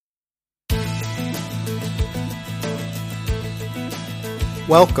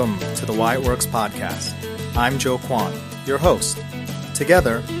Welcome to the Why It Works podcast. I'm Joe Kwan, your host.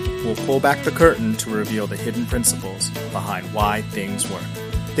 Together, we'll pull back the curtain to reveal the hidden principles behind why things work.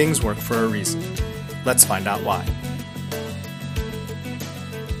 Things work for a reason. Let's find out why.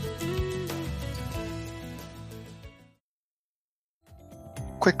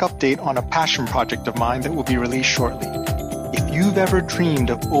 Quick update on a passion project of mine that will be released shortly. If you've ever dreamed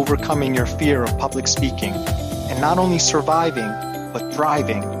of overcoming your fear of public speaking and not only surviving, but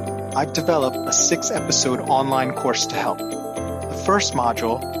thriving, I've developed a 6-episode online course to help. The first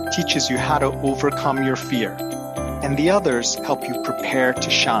module teaches you how to overcome your fear, and the others help you prepare to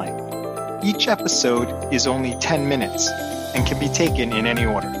shine. Each episode is only 10 minutes and can be taken in any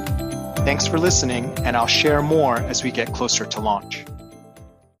order. Thanks for listening, and I'll share more as we get closer to launch.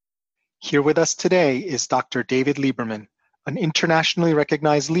 Here with us today is Dr. David Lieberman, an internationally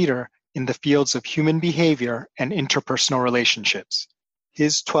recognized leader in the fields of human behavior and interpersonal relationships.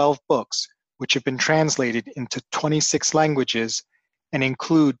 His 12 books, which have been translated into 26 languages and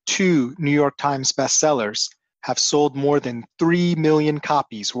include 2 New York Times bestsellers, have sold more than 3 million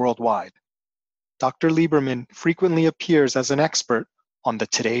copies worldwide. Dr. Lieberman frequently appears as an expert on The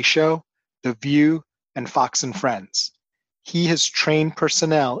Today Show, The View, and Fox and Friends. He has trained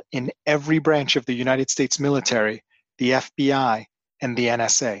personnel in every branch of the United States military, the FBI, and the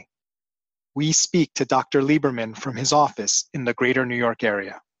NSA. We speak to Dr. Lieberman from his office in the greater New York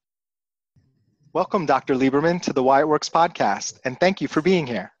area. Welcome, Dr. Lieberman, to the Why It Works podcast, and thank you for being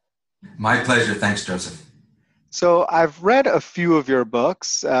here. My pleasure. Thanks, Joseph. So I've read a few of your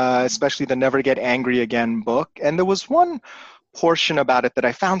books, especially the Never Get Angry Again book, and there was one portion about it that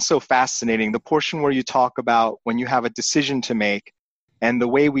I found so fascinating, the portion where you talk about when you have a decision to make and the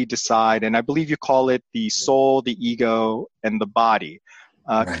way we decide, and I believe you call it the soul, the ego, and the body.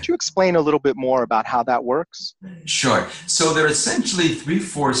 Right. Could you explain a little bit more about how that works? Sure. So there are essentially 3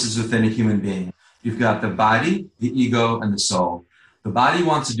 forces within a human being. You've got the body, the ego, and the soul. The body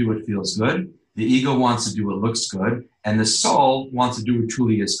wants to do what feels good. The ego wants to do what looks good. And the soul wants to do what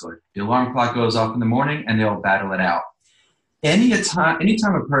truly is good. The alarm clock goes off in the morning and they'll battle it out.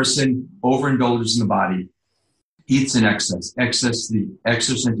 Anytime a person overindulges in the body, eats in excess sleep,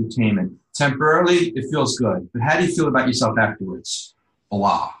 excess entertainment, temporarily it feels good. But how do you feel about yourself afterwards?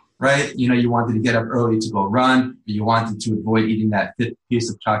 Blah, right? You wanted to get up early to go run, but you wanted to avoid eating that 5th piece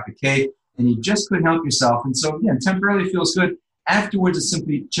of chocolate cake, and you just couldn't help yourself. And so, temporarily it feels good. Afterwards, it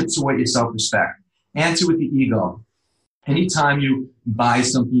simply chips away your self-respect. Answer with the ego. Anytime you buy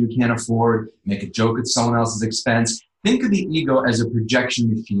something you can't afford, make a joke at someone else's expense, think of the ego as a projection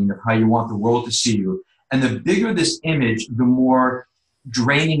machine of how you want the world to see you. And the bigger this image, the more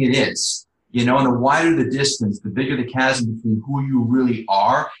draining it is. And the wider the distance, the bigger the chasm between who you really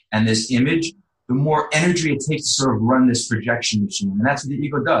are and this image, the more energy it takes to sort of run this projection machine. And that's what the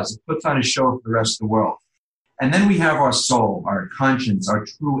ego does. It puts on a show for the rest of the world. And then we have our soul, our conscience, our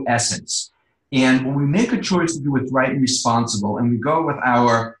true essence. And when we make a choice to do what's right and responsible, and we go with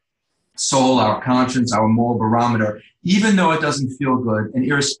our soul, our conscience, our moral barometer, even though it doesn't feel good, and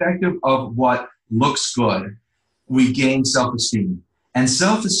irrespective of what looks good, we gain self-esteem. And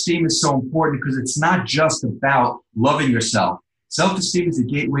self-esteem is so important because it's not just about loving yourself. Self-esteem is the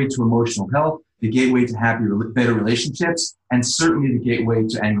gateway to emotional health, the gateway to happier, better relationships, and certainly the gateway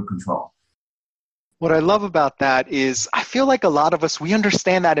to anger control. What I love about that is I feel like a lot of us, we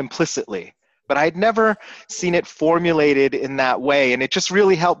understand that implicitly, but I'd never seen it formulated in that way. And it just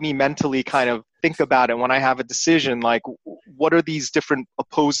really helped me mentally kind of think about it when I have a decision, like what are these different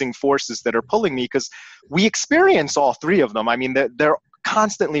opposing forces that are pulling me? Because we experience all 3 of them. I mean, they're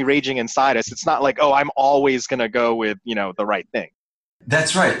constantly raging inside us. It's not like, oh, I'm always going to go with, the right thing.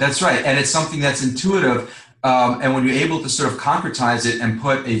 That's right. And it's something that's intuitive. And when you're able to sort of concretize it and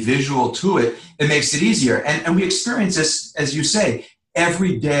put a visual to it, it makes it easier. And we experience this, as you say,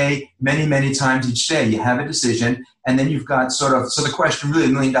 every day, many, many times each day. You have a decision, and then you've got so the question, really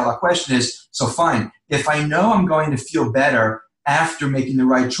the $1 million question is, so fine, if I know I'm going to feel better after making the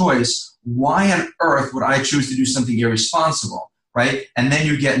right choice, why on earth would I choose to do something irresponsible, right? And then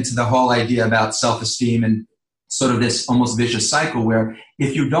you get into the whole idea about self-esteem and sort of this almost vicious cycle where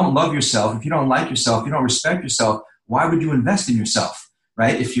if you don't love yourself, if you don't like yourself, if you don't respect yourself, why would you invest in yourself,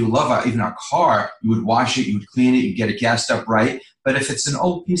 right? If you love even a car, you would wash it, you would clean it, you'd get it gassed up right. But if it's an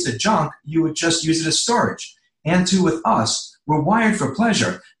old piece of junk, you would just use it as storage. And too with us, we're wired for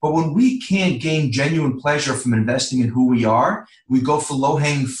pleasure. But when we can't gain genuine pleasure from investing in who we are, we go for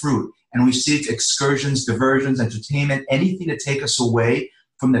low-hanging fruit. And we seek excursions, diversions, entertainment, anything to take us away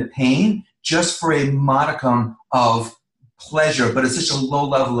from the pain just for a modicum of pleasure. But it's such a low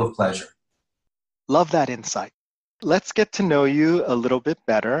level of pleasure. Love that insight. Let's get to know you a little bit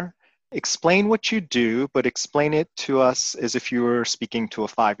better. Explain what you do, but explain it to us as if you were speaking to a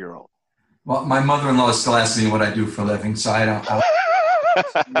 5-year-old. Well, my mother-in-law is still asking me what I do for a living, so I don't.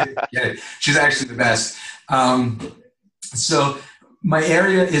 Yeah, she's actually the best. So my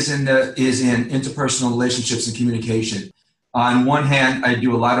area is in interpersonal relationships and communication. On one hand, I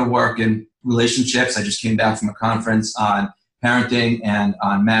do a lot of work in relationships. I just came back from a conference on parenting and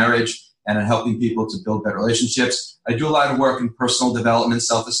on marriage and on helping people to build better relationships. I do a lot of work in personal development,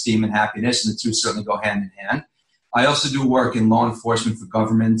 self-esteem, and happiness, and the two certainly go hand in hand. I also do work in law enforcement for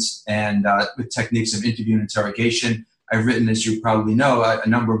governments and with techniques of interview and interrogation. I've written, as you probably know, a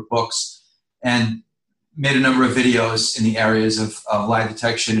number of books and made a number of videos in the areas of lie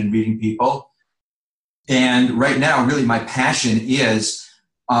detection and reading people. And right now, really, my passion is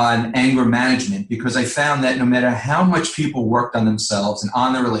on anger management, because I found that no matter how much people worked on themselves and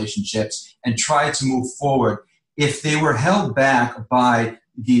on their relationships and tried to move forward, if they were held back by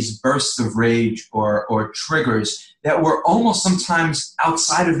these bursts of rage or triggers that were almost sometimes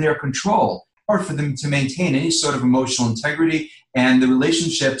outside of their control, hard for them to maintain any sort of emotional integrity, and the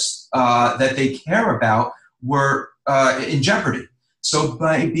relationships that they care about were in jeopardy. So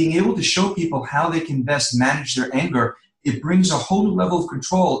by being able to show people how they can best manage their anger, it brings a whole new level of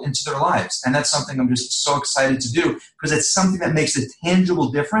control into their lives. And that's something I'm just so excited to do, because it's something that makes a tangible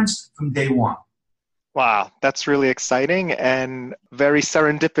difference from day one. Wow, that's really exciting and very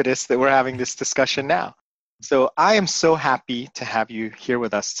serendipitous that we're having this discussion now. So I am so happy to have you here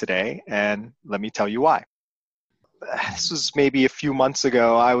with us today, and let me tell you why. This was maybe a few months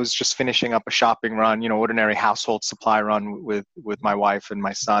ago. I was just finishing up a shopping run, ordinary household supply run with my wife and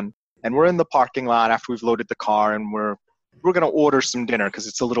my son. And we're in the parking lot after we've loaded the car, and we're going to order some dinner because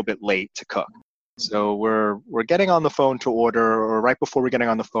it's a little bit late to cook. So we're getting on the phone to order, or right before we're getting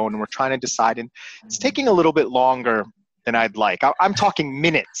on the phone, and we're trying to decide, and it's taking a little bit longer than I'd like. I'm talking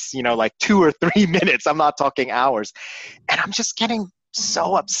minutes, like 2 or 3 minutes. I'm not talking hours. And I'm just getting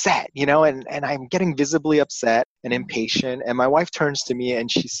so upset, and I'm getting visibly upset and impatient. And my wife turns to me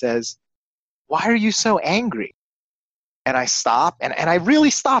and she says, "Why are you so angry?" And I stop, and I really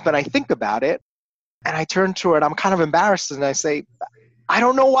stop, and I think about it. And I turn to her, and I'm kind of embarrassed, and I say, "I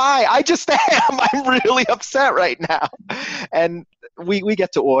don't know why. I just am. I'm really upset right now." And we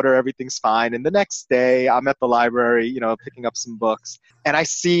get to order. Everything's fine. And the next day, I'm at the library, picking up some books. And I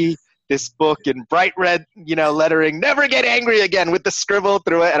see this book in bright red, lettering, "Never Get Angry Again," with the scribble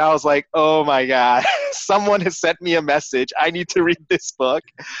through it. And I was like, oh, my God. Someone has sent me a message. I need to read this book.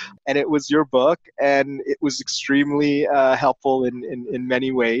 And it was your book. And it was extremely helpful in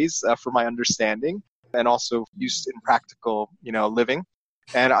many ways for my understanding, and also used in practical, living.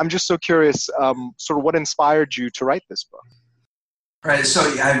 And I'm just so curious, sort of what inspired you to write this book? Right. So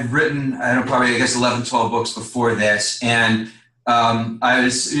I've written, 11, 12 books before this. And it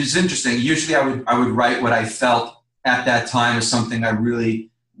was interesting. Usually I would write what I felt at that time as something I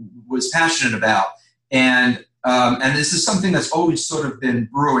really was passionate about. And this is something that's always sort of been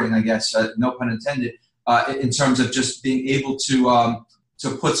brewing, I guess, no pun intended, in terms of just being able to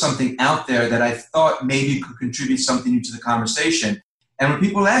put something out there that I thought maybe could contribute something new to the conversation. And when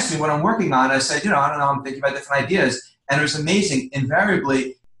people ask me what I'm working on, I said, I don't know, I'm thinking about different ideas. And it was amazing.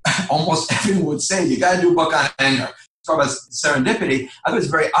 Invariably, almost everyone would say, you got to do a book on anger. Talk about serendipity. I thought it was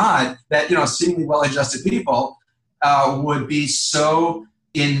very odd that, seemingly well-adjusted people would be so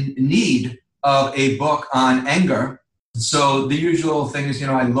in need of a book on anger. So the usual thing is,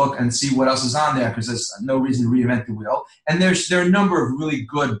 I look and see what else is on there, because there's no reason to reinvent the wheel. And there are a number of really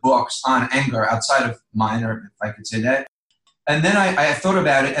good books on anger outside of mine, or if I could say that. And then I thought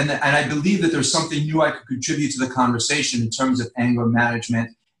about it, and I believe that there's something new I could contribute to the conversation in terms of anger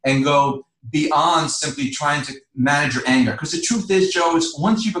management, and go beyond simply trying to manage your anger. Because the truth is, Joe, is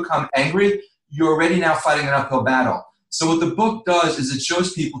once you become angry, you're already now fighting an uphill battle. So what the book does is it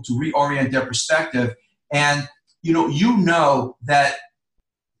shows people to reorient their perspective. And, you know that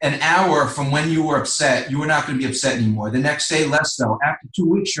an hour from when you were upset, you were not going to be upset anymore. The next day, less so. After 2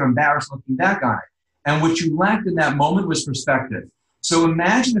 weeks, you're embarrassed looking back on it. And what you lacked in that moment was perspective. So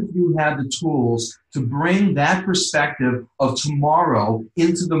imagine if you had the tools to bring that perspective of tomorrow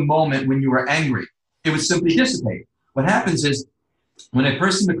into the moment when you were angry. It would simply dissipate. What happens is when a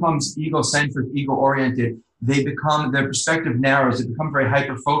person becomes egocentric, ego-oriented, their perspective narrows, they become very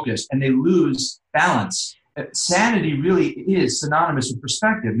hyper-focused, and they lose balance. Sanity really is synonymous with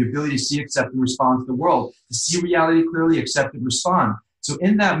perspective, the ability to see, accept, and respond to the world, to see reality clearly, accept, and respond. So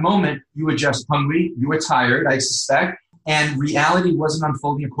in that moment, you were just hungry, you were tired, I suspect, and reality wasn't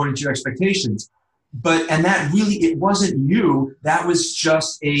unfolding according to your expectations. and that really, it wasn't you. That was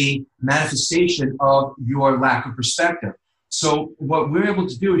just a manifestation of your lack of perspective. So what we're able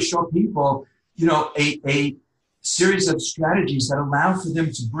to do is show people, a series of strategies that allow for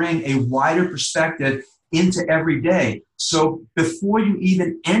them to bring a wider perspective into every day. So before you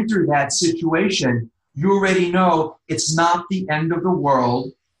even enter that situation, you already know it's not the end of the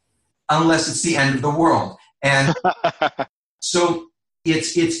world unless it's the end of the world. And so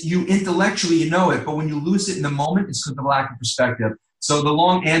it's you intellectually, you know it, but when you lose it in the moment, it's because of lack of perspective. So the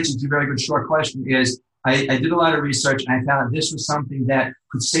long answer to a very good short question is, I did a lot of research and I found that this was something that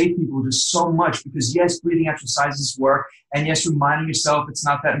could save people just so much, because yes, breathing exercises work, and yes, reminding yourself it's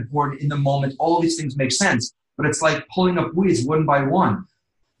not that important in the moment. All of these things make sense, but it's like pulling up weeds one by one.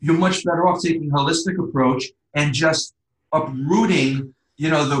 You're much better off taking a holistic approach and just uprooting,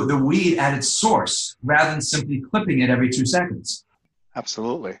 the weed at its source rather than simply clipping it every 2 seconds.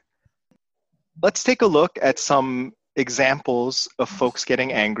 Absolutely. Let's take a look at some examples of folks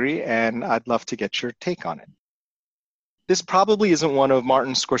getting angry, and I'd love to get your take on it. This probably isn't one of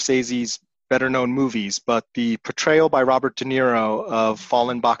Martin Scorsese's better known movies, but the portrayal by Robert De Niro of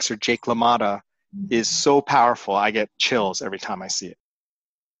fallen boxer Jake LaMotta is so powerful. I get chills every time I see it.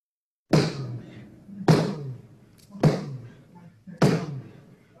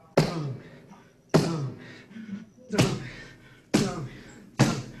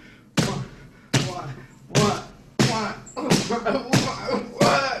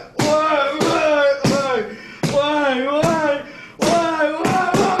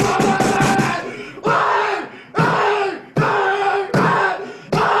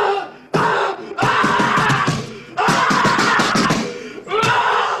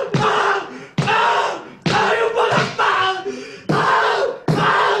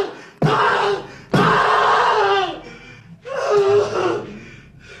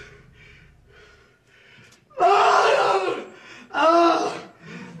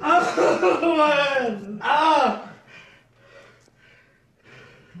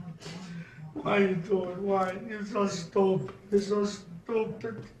 Why are you doing? Why? You're so stupid. You're so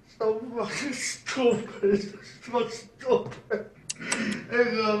stupid. So fucking stupid. You're so stupid.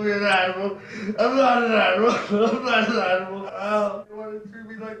 You're gonna be an animal. I'm not an animal. I'm not an animal. Oh, you want to treat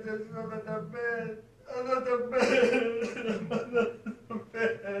me like this? I'm not that bad. I'm not that bad. I'm not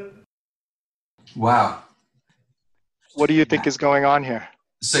that bad. Wow. What do you think is going on here?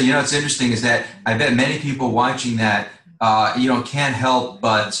 So, what's interesting is that I bet many people watching that, can't help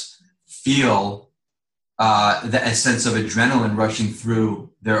but feel a sense of adrenaline rushing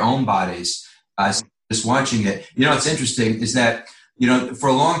through their own bodies just watching it. What's interesting is that, for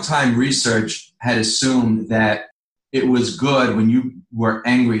a long time, research had assumed that it was good when you were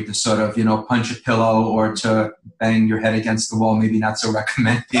angry to sort of, punch a pillow or to bang your head against the wall, maybe not so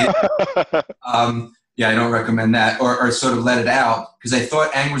recommended. Yeah, I don't recommend that, or sort of let it out, because I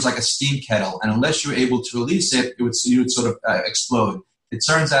thought anger was like a steam kettle, and unless you were able to release it, you would sort of explode. It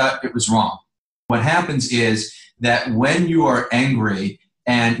turns out it was wrong. What happens is that when you are angry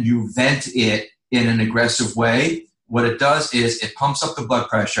and you vent it in an aggressive way, what it does is it pumps up the blood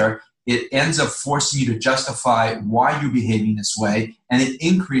pressure. It ends up forcing you to justify why you're behaving this way, and it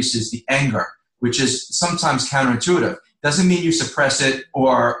increases the anger, which is sometimes counterintuitive. Doesn't mean you suppress it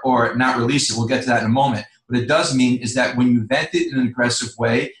or not release it. We'll get to that in a moment. What it does mean is that when you vent it in an aggressive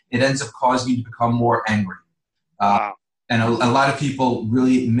way, it ends up causing you to become more angry. And a lot of people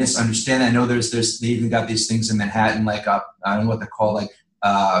really misunderstand that. I know they even got these things in Manhattan, like I don't know what they're called, like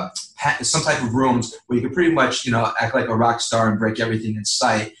some type of rooms where you can pretty much act like a rock star and break everything in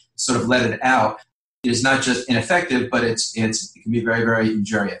sight, sort of let it out. It is not just ineffective, but it can be very, very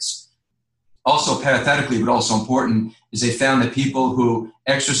injurious. Also, parenthetically, but also important, is they found that people who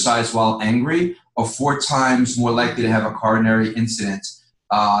exercise while angry are 4 times more likely to have a coronary incident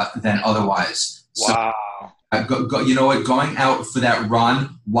than otherwise. Wow. So, you know what? Going out for that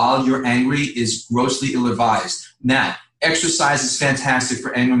run while you're angry is grossly ill-advised. Now, exercise is fantastic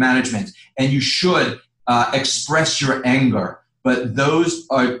for anger management, and you should express your anger. But those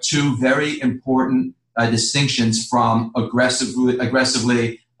are 2 very important distinctions from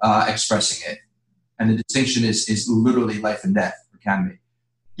aggressively expressing it. And the distinction is literally life and death, or can be.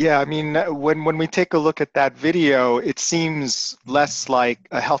 Yeah, I mean, when we take a look at that video, it seems less like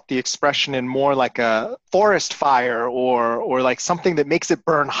a healthy expression and more like a forest fire or like something that makes it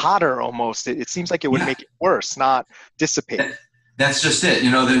burn hotter almost. It seems like it would make it worse, not dissipate. That's just it.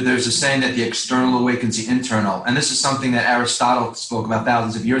 There's a saying that the external awakens the internal. And this is something that Aristotle spoke about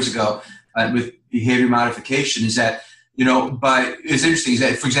thousands of years ago with behavior modification, is that but it's interesting is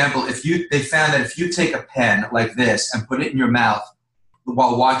that, for example, they found that if you take a pen like this and put it in your mouth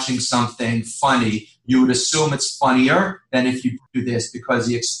while watching something funny, you would assume it's funnier than if you do this, because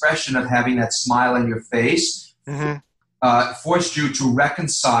the expression of having that smile on your face forced you to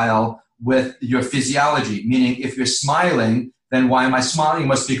reconcile with your physiology. Meaning, if you're smiling, then why am I smiling? It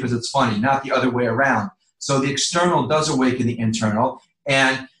must be because it's funny, not the other way around. So the external does awaken the internal.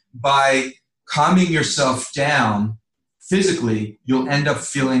 And by calming yourself down physically, you'll end up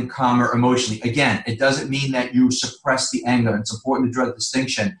feeling calmer emotionally. Again, it doesn't mean that you suppress the anger. It's important to draw the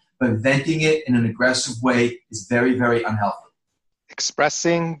distinction. But venting it in an aggressive way is very, very unhealthy.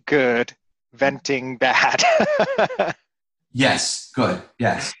 Expressing good, venting bad. Yes, good,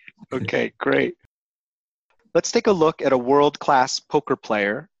 yes. Okay, great. Let's take a look at a world-class poker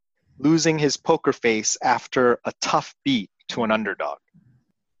player losing his poker face after a tough beat to an underdog.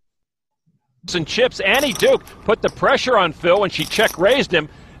 And chips, Annie Duke put the pressure on Phil when she check-raised him,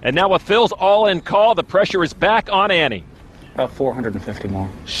 and now with Phil's all-in call, the pressure is back on Annie. About 450 more.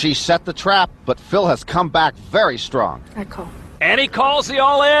 She set the trap, but Phil has come back very strong. I call. Annie calls the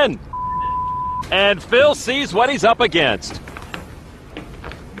all-in, and Phil sees what he's up against.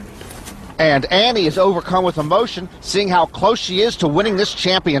 And Annie is overcome with emotion, seeing how close she is to winning this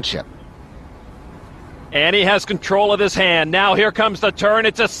championship. Annie has control of his hand. Now here comes the turn.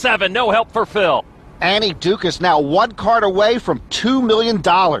 It's a 7. No help for Phil. Annie Duke is now one card away from $2 million.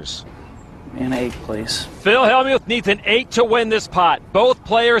 An 8, please. Phil Hellmuth needs an 8 to win this pot. Both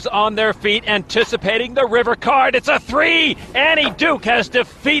players on their feet, anticipating the river card. It's a 3. Annie Duke has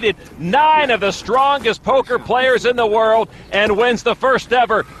defeated 9 of the strongest poker players in the world and wins the first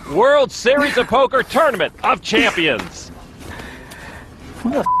ever World Series of Poker Tournament of Champions.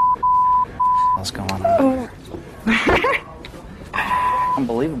 What the is going on?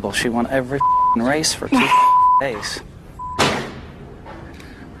 Unbelievable. She won every race for 2 days.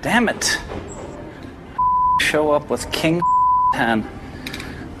 Damn it. Show up with king 10.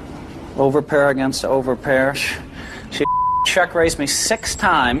 Overpair against overpair. She check raised me 6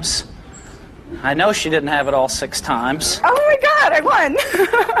 times. I know she didn't have it all 6 times. Oh my God, I won.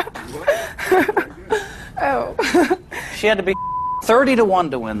 Oh. She had to be 30 to 1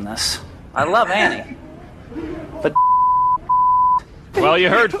 to win this. I love Annie. But Well, you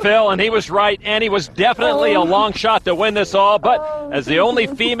heard Phil, and he was right. Annie was definitely a long shot to win this all, but as the only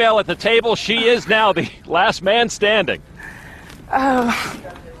female at the table, she is now the last man standing.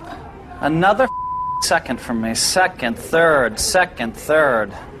 another second from me. Second, third.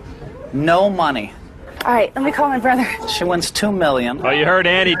 No money. All right, let me call my brother. She wins $2 million. Oh, you heard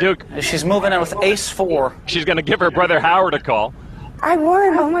Annie Duke. She's moving in with ace 4. She's going to give her brother Howard a call. I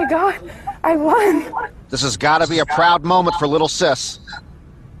won. Oh my God, I won. This has got to be a proud moment for little sis.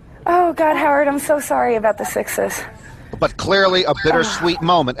 Oh God, Howard, I'm so sorry about the 6s. But clearly a bittersweet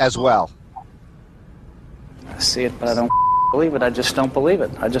moment as well. I see it, but I don't believe it. I just don't believe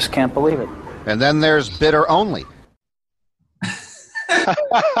it. I just can't believe it. And then there's bitter only.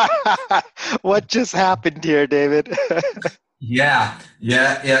 What just happened here, David? Yeah.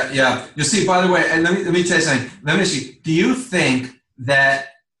 You see, by the way, and let me tell you something. Let me ask you, do you think that,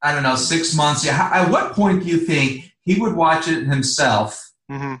 I don't know, 6 months, at what point do you think he would watch it himself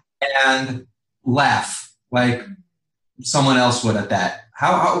and laugh like someone else would at that?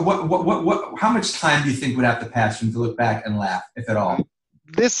 How much time do you think would have to pass for him to look back and laugh, if at all?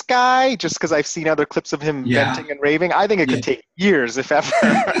 This guy, just because I've seen other clips of him venting and raving, I think it could take years, if ever.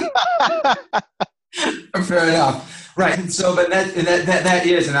 Fair enough. Right. And so, but that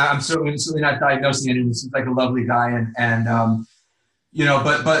is, and I'm certainly not diagnosing anyone. He seems like a lovely guy, and you know,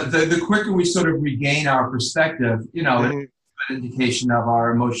 but the quicker we sort of regain our perspective, you know, it's an indication of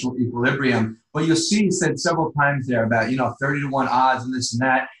our emotional equilibrium. But you'll see, he said several times there about, 30 to 1 odds and this and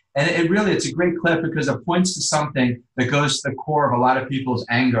that. And it's a great clip because it points to something that goes to the core of a lot of people's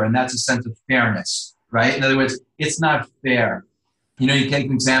anger, and that's a sense of fairness, right? In other words, it's not fair. You take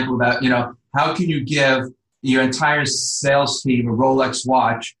an example about, how can you give your entire sales team a Rolex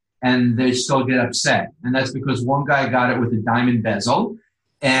watch and they still get upset? And that's because one guy got it with a diamond bezel,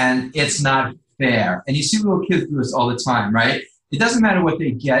 and it's not fair. And you see little kids do this all the time, right? It doesn't matter what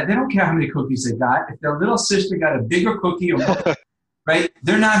they get. They don't care how many cookies they got. If their little sister got a bigger cookie or more, right,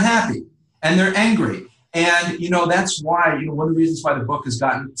 they're not happy and they're angry. And, that's why, one of the reasons why the book has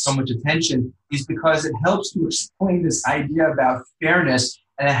gotten so much attention is because it helps to explain this idea about fairness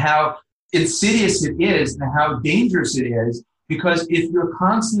and how insidious it is and how dangerous it is. Because if you're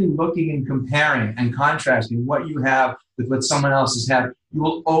constantly looking and comparing and contrasting what you have with what someone else has had, you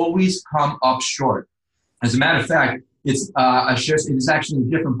will always come up short. As a matter of fact, it's actually a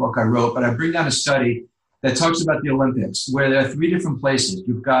different book I wrote, but I bring down a study that talks about the Olympics, where there are 3 different places.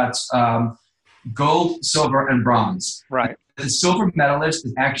 You've got gold, silver, and bronze. Right. The silver medalist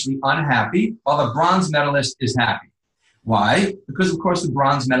is actually unhappy, while the bronze medalist is happy. Why? Because, of course, the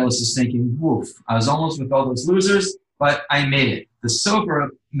bronze medalist is thinking, woof, I was almost with all those losers, but I made it. The silver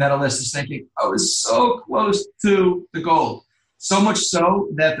medalist is thinking, I was so close to the gold. So much so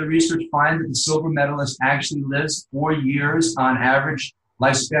that the research finds that the silver medalist actually lives 4 years on average,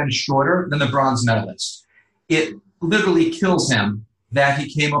 lifespan shorter than the bronze medalist. It literally kills him that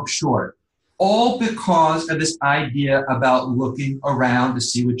he came up short. All because of this idea about looking around to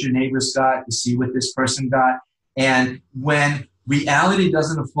see what your neighbors got, to see what this person got. And when reality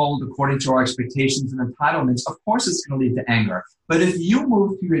doesn't unfold according to our expectations and entitlements, of course it's going to lead to anger. But if you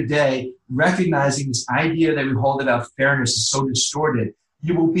move through your day recognizing this idea that we hold about fairness is so distorted,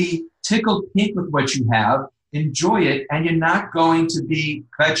 you will be tickled pink with what you have, enjoy it, and you're not going to be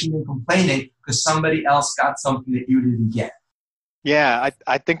kvetching and complaining because somebody else got something that you didn't get. Yeah,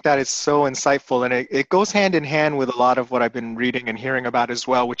 I think that is so insightful, and it goes hand in hand with a lot of what I've been reading and hearing about as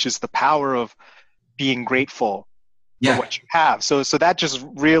well, which is the power of being grateful for what you have. So that just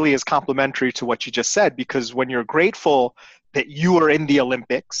really is complementary to what you just said, because when you're grateful that you are in the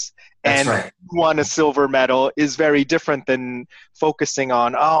Olympics and you won a silver medal is very different than focusing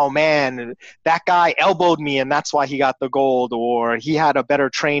on, oh man, that guy elbowed me and that's why he got the gold, or he had a better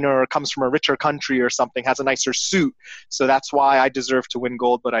trainer, or comes from a richer country or something, has a nicer suit, so that's why I deserve to win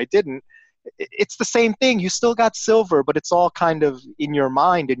gold but I didn't. It's the same thing. You still got silver, but it's all kind of in your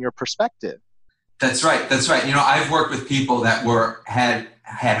mind, in your perspective. That's right. That's right. You know, I've worked with people that had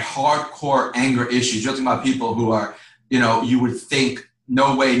hardcore anger issues. You're talking about people who are, you know, you would think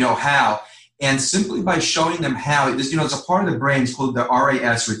no way, no how. And simply by showing them how, there's a part of the brain called the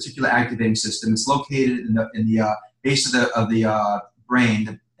RAS, reticular activating system. It's located in the base of the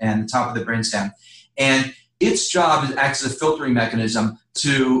brain and the top of the brainstem. And its job is acts as a filtering mechanism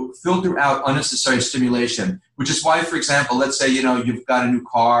to filter out unnecessary stimulation, which is why, for example, let's say, you've got a new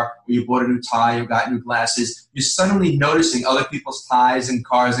car, or you bought a new tie, you've got new glasses, you're suddenly noticing other people's ties and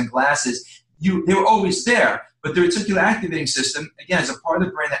cars and glasses. They were always there, but the reticular activating system, again, is a part of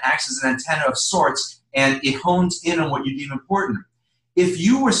the brain that acts as an antenna of sorts, and it hones in on what you deem important. If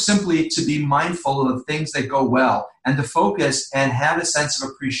you were simply to be mindful of the things that go well and to focus and have a sense of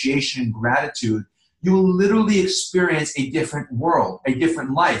appreciation and gratitude, you will literally experience a different world, a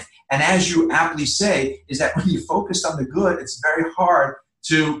different life. And as you aptly say, is that when you focus on the good, it's very hard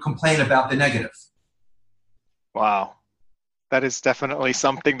to complain about the negative. Wow. That is definitely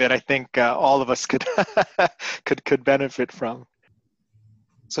something that I think all of us could could benefit from.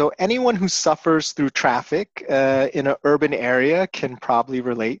 So anyone who suffers through traffic in an urban area can probably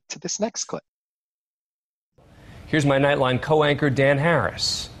relate to this next clip. Here's my Nightline co-anchor, Dan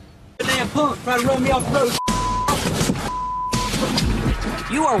Harris. Damn punk trying to run me off the road.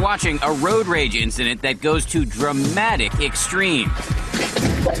 You are watching a road rage incident that goes to dramatic extremes.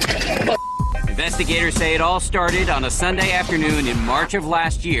 Investigators say it all started on a Sunday afternoon in March of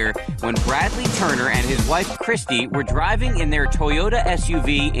last year when Bradley Turner and his wife Christy were driving in their Toyota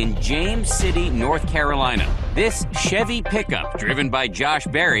SUV in James City, North Carolina. This Chevy pickup, driven by Josh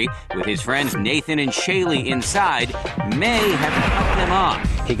Berry with his friends Nathan and Shaylee inside, may have cut them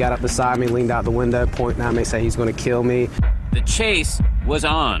off. He got up beside me, leaned out the window, pointing at me, saying he's going to kill me. The chase was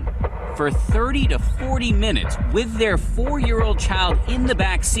on. For 30 to 40 minutes, with their 4-year-old child in the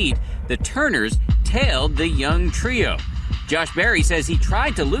back seat, the Turners tailed the young trio. Josh Berry says he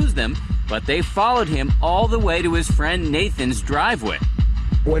tried to lose them, but they followed him all the way to his friend Nathan's driveway.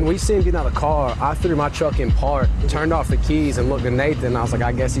 When we see him getting out of the car, I threw my truck in park, turned off the keys, and looked at Nathan, and I was like,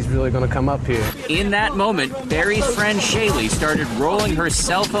 I guess he's really going to come up here. In that moment, Berry's friend Shaylee started rolling her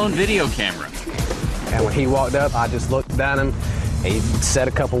cell phone video camera. And when he walked up, I just looked at him. He said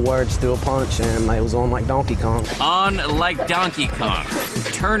a couple words, threw a punch, and it was on like Donkey Kong. On like Donkey Kong.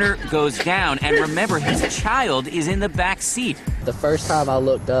 Turner goes down, and remember, his child is in the back seat. The first time I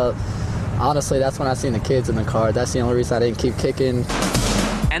looked up, honestly, that's when I seen the kids in the car. That's the only reason I didn't keep kicking.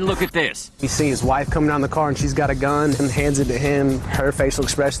 And look at this. You see his wife coming down the car, and she's got a gun and hands it to him. Her facial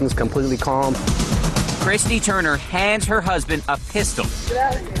expression is completely calm. Christy Turner hands her husband a pistol.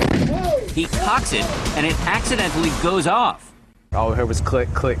 He cocks it, and it accidentally goes off. All I heard was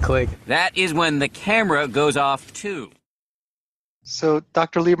click, click, click. That is when the camera goes off, too. So,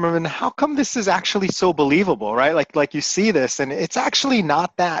 Dr. Lieberman, how come this is actually so believable, right? Like you see this, and it's actually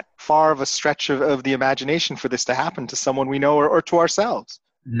not that far of a stretch of the imagination for this to happen to someone we know or to ourselves.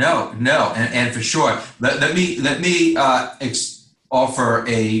 No, and for sure. Let me offer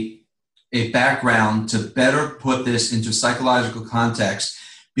a background to better put this into psychological context,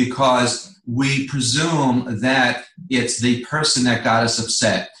 because we presume that it's the person that got us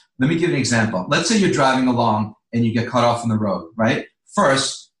upset. Let me give you an example. Let's say you're driving along and you get cut off on the road, right?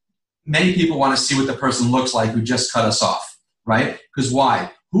 First, many people want to see what the person looks like who just cut us off, right? Because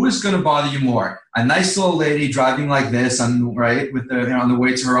why? Who is going to bother you more? A nice little lady driving like this, right, with on the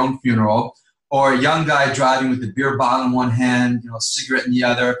way to her own funeral, or a young guy driving with a beer bottle in one hand, a cigarette in the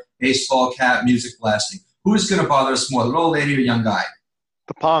other, baseball cap, music blasting. Who is going to bother us more, the little lady or young guy?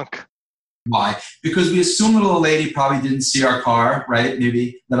 The punk. Why? Because we assume the little lady probably didn't see our car, right?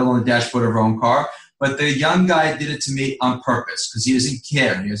 Maybe, let alone the dashboard of her own car. But the young guy did it to me on purpose because he doesn't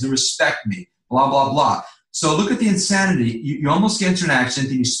care. He doesn't respect me, blah, blah, blah. So look at the insanity. You almost get into an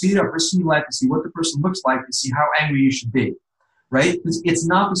accident and you speed up, risk your life to see what the person looks like, to see how angry you should be, right? Because it's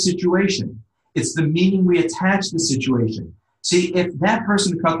not the situation. It's the meaning we attach to the situation. See, if that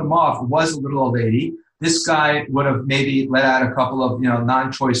person who cut them off was a little old lady, this guy would have maybe let out a couple of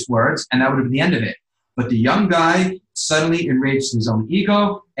non-choice words, and that would have been the end of it. But the young guy suddenly enraged his own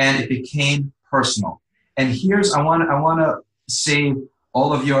ego, and it became personal. And here's, I want to save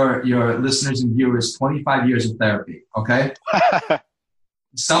all of your listeners and viewers 25 years of therapy, okay?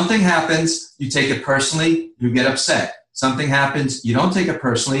 Something happens, you take it personally, you get upset. Something happens, you don't take it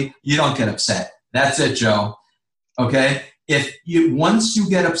personally, you don't get upset. That's it, Joe, okay? Once you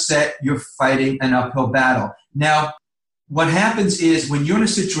get upset, you're fighting an uphill battle. Now, what happens is when you're in a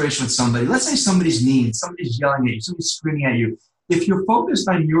situation with somebody, let's say somebody's mean, somebody's yelling at you, somebody's screaming at you. If you're focused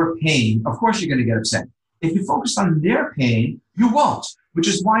on your pain, of course you're going to get upset. If you focus on their pain, you won't. Which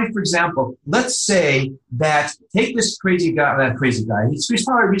is why, for example, let's say that, take this crazy guy, he's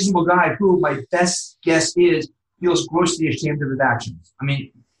probably a reasonable guy who, my best guess is, feels grossly ashamed of his actions. I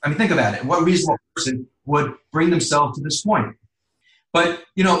mean, think about it. What reasonable person would bring themselves to this point? But,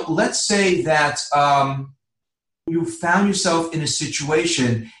 let's say that you found yourself in a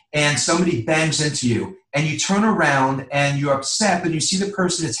situation and somebody bangs into you and you turn around and you're upset, but you see the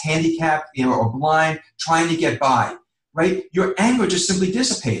person that's handicapped or blind trying to get by, right? Your anger just simply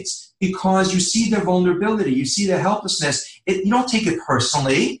dissipates because you see their vulnerability, you see their helplessness. You don't take it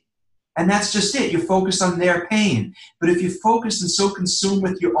personally. And that's just it. You're focused on their pain. But if you're focused and so consumed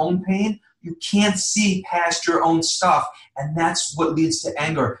with your own pain, you can't see past your own stuff. And that's what leads to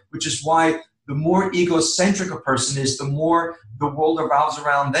anger, which is why the more egocentric a person is, the more the world revolves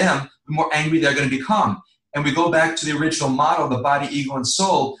around them, the more angry they're going to become. And we go back to the original model, the body, ego, and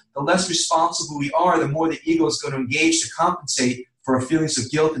soul. The less responsible we are, the more the ego is going to engage to compensate for our feelings of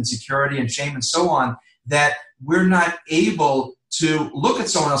guilt, insecurity, and shame, and so on, that we're not able to look at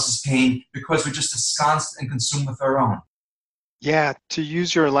someone else's pain because we're just ensconced and consumed with our own. Yeah, to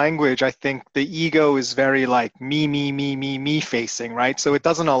use your language, I think the ego is very like me facing, right? So it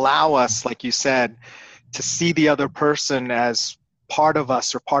doesn't allow us, like you said, to see the other person as part of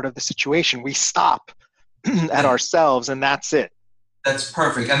us or part of the situation. We stop at ourselves and that's it. That's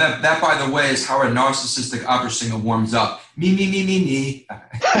perfect. And that, by the way, is how a narcissistic opera singer warms up. Me.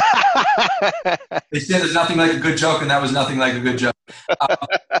 They say there's nothing like a good joke, and that was nothing like a good joke.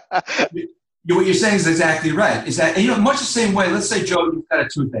 What you're saying is exactly right. Is that, much the same way, let's say, Joe, you've got a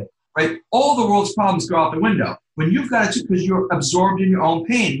toothache, right? All the world's problems go out the window. When you've got a toothache, because you're absorbed in your own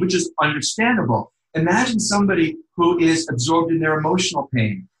pain, which is understandable. Imagine somebody who is absorbed in their emotional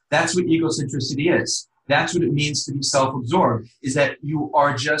pain. That's what egocentricity is. That's what it means to be self-absorbed, is that you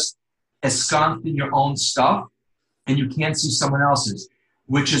are just ensconced in your own stuff and you can't see someone else's,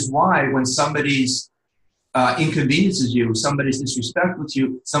 which is why when somebody's inconveniences you, somebody's disrespectful to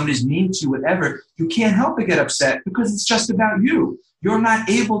you, somebody's mean to you, whatever, you can't help but get upset because it's just about you. You're not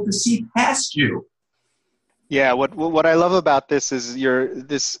able to see past you. Yeah, what I love about this is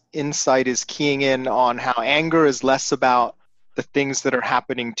this insight is keying in on how anger is less about the things that are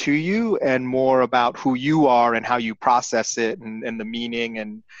happening to you and more about who you are and how you process it and the meaning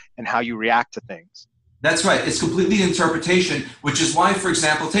and how you react to things. That's right. It's completely interpretation, which is why, for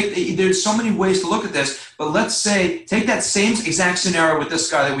example, there's so many ways to look at this, but let's say, take that same exact scenario with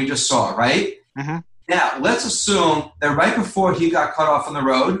this guy that we just saw, right? Mm-hmm. Now, let's assume that right before he got cut off on the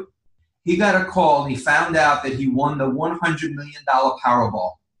road, he got a call and he found out that he won the $100 million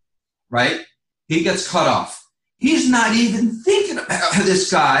Powerball, right? He gets cut off. He's not even thinking about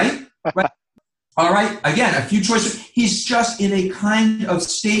this guy, right? All right. Again, a few choices. He's just in a kind of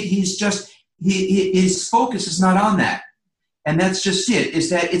state. His focus is not on that. And that's just it, is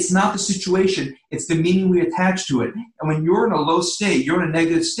that it's not the situation. It's the meaning we attach to it. And when you're in a low state, you're in a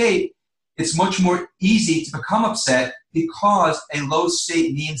negative state, it's much more easy to become upset because a low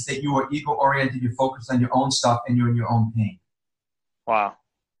state means that you are ego-oriented, you're focused on your own stuff, and you're in your own pain. Wow.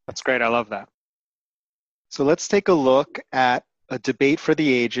 That's great. I love that. So let's take a look at a debate for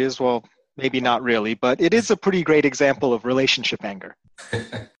the ages. Well, maybe not really, but it is a pretty great example of relationship anger.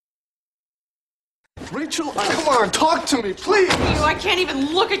 Rachel, come on, talk to me, please. I can't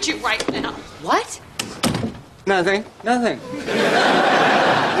even look at you right now. What? Nothing. Rachel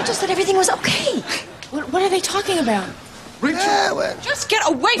said everything was okay. What are they talking about? Rachel. Just get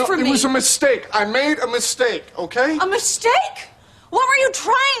away from me. It was a mistake. I made a mistake, okay? A mistake? What were you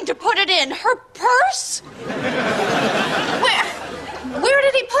trying to put it in? Her purse? Where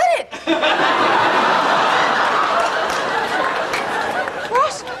did he put it?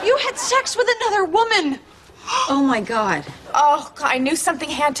 Ross, you had sex with another woman. Oh, my God. Oh, God, I knew something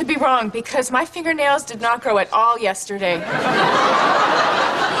had to be wrong because my fingernails did not grow at all yesterday.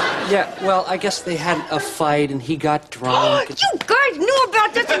 Yeah, well, I guess they had a fight and he got drunk. You guys knew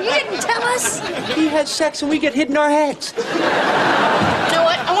about this and you didn't tell us? He had sex and we get hit in our heads. You know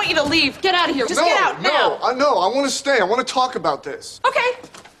what? I want you to leave. Get out of here. Just get out now. No, I want to stay. I want to talk about this. Okay.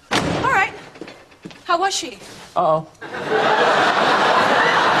 All right. How was she? Uh-oh.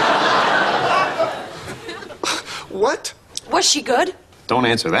 What? Was she good? Don't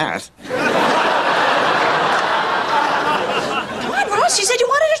answer that. Come on, Ross. You said you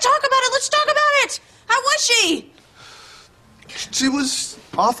wanted to talk about it. Let's talk about it. How was she? She was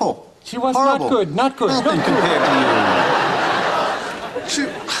awful. She was horrible. Not good. Nothing compared to you.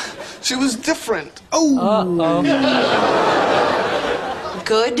 She was different. Oh. Uh-oh.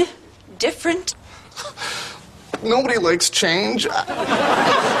 Good? Different? Nobody likes change.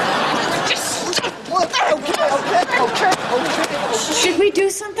 Okay. Should we do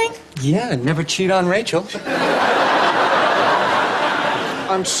something? Yeah, never cheat on Rachel.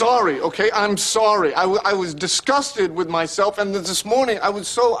 I'm sorry, okay? I'm sorry. I was disgusted with myself, and this morning I was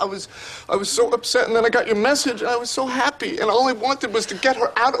so upset, and then I got your message, and I was so happy, and all I wanted was to get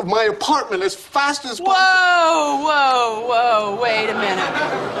her out of my apartment as fast as possible. Whoa, wait a minute.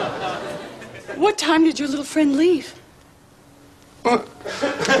 What time did your little friend leave?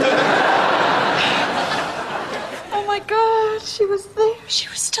 Oh my God, she was there. She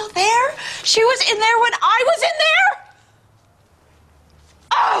was still there? She was in there when I was in there?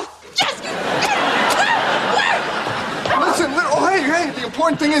 Oh, yes! Listen, hey, the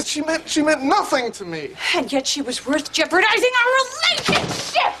important thing is she meant nothing to me. And yet she was worth jeopardizing our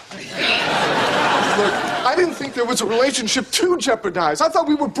relationship! Look, I didn't think there was a relationship to jeopardize. I thought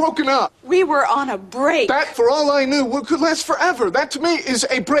we were broken up. We were on a break. That, for all I knew, could last forever. That, to me, is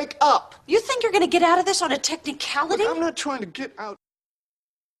a break up. You think you're going to get out of this on a technicality? Look, I'm not trying to get out.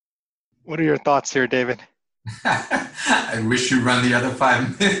 What are your thoughts here, David? I wish you'd run the other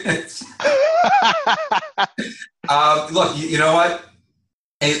 5 minutes. Look, you know what?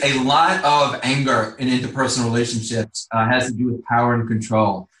 A lot of anger in interpersonal relationships has to do with power and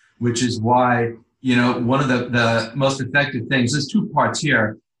control, which is why, one of the most effective things, there's 2 parts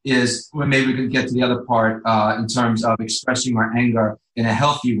here, is well, maybe we can get to the other part in terms of expressing our anger in a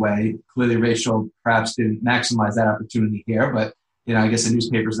healthy way. Clearly, Rachel perhaps didn't maximize that opportunity here, but, I guess the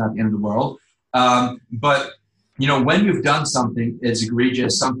newspaper's not the end of the world. But when you've done something that's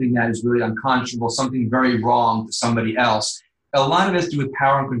egregious, something that is really unconscionable, something very wrong to somebody else, a lot of it has to do with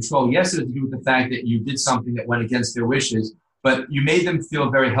power and control. Yes, it has to do with the fact that you did something that went against their wishes, but you made them feel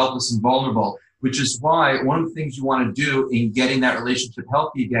very helpless and vulnerable, which is why one of the things you want to do in getting that relationship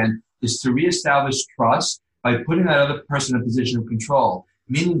healthy again is to reestablish trust by putting that other person in a position of control,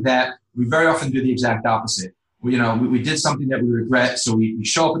 meaning that we very often do the exact opposite. We did something that we regret, so we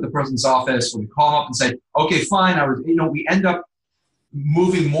show up at the person's office, or we call them up and say, okay, fine. We end up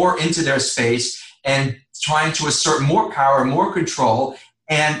moving more into their space and trying to assert more power, more control,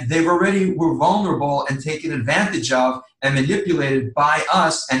 and they were vulnerable and taken advantage of and manipulated by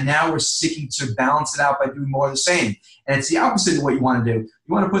us, and now we're seeking to balance it out by doing more of the same. And it's the opposite of what you want to do.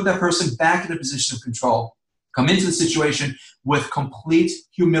 You want to put that person back in a position of control, come into the situation with complete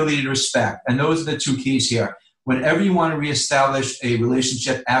humility and respect, and those are the 2 keys here. Whenever you want to reestablish a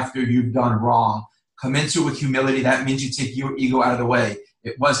relationship after you've done wrong, come into it with humility. That means you take your ego out of the way.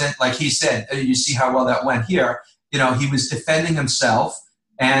 It wasn't like he said, you see how well that went here. He was defending himself,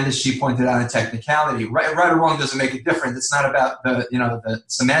 and as she pointed out, a technicality. Right or wrong doesn't make a difference. It's not about the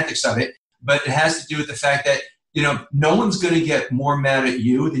semantics of it, but it has to do with the fact that, no one's going to get more mad at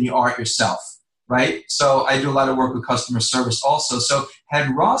you than you are at yourself, right? So I do a lot of work with customer service also. So had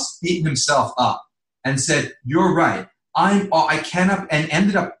Ross beaten himself up and said, you're right, I cannot, and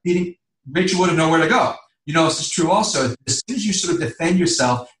ended up beating, Rachel would have nowhere to go. This is true also. As soon as you sort of defend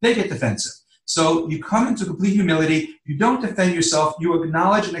yourself, they get defensive. So you come into complete humility, you don't defend yourself, you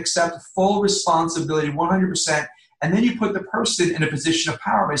acknowledge and accept full responsibility 100%, and then you put the person in a position of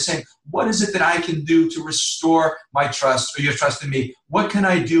power by saying, what is it that I can do to restore my trust or your trust in me? What can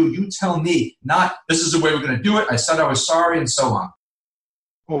I do? You tell me, not this is the way we're going to do it. I said I was sorry, and so on.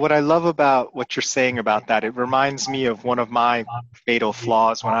 Well, what I love about what you're saying about that, it reminds me of one of my fatal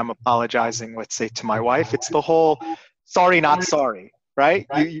flaws when I'm apologizing, let's say, to my wife. It's the whole sorry, not sorry, right?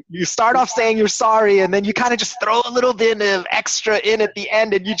 You start off saying you're sorry, and then you kind of just throw a little bit of extra in at the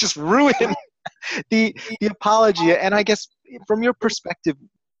end, and you just ruin the apology. And I guess from your perspective,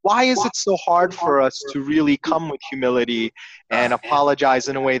 why is it so hard for us to really come with humility and apologize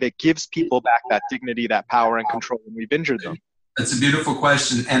in a way that gives people back that dignity, that power, and control when we've injured them? That's a beautiful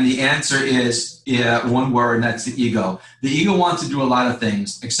question. And the answer is one word, and that's the ego. The ego wants to do a lot of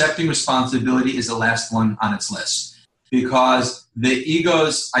things. Accepting responsibility is the last one on its list, because the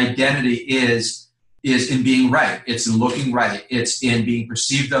ego's identity is in being right. It's in looking right. It's in being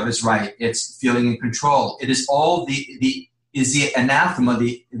perceived of as right. It's feeling in control. It is all the anathema,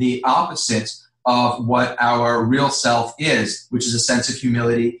 the opposite of what our real self is, which is a sense of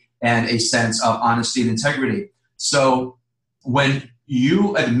humility and a sense of honesty and integrity. So when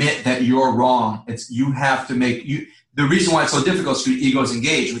you admit that you're wrong, you have to make the reason why it's so difficult is because your ego is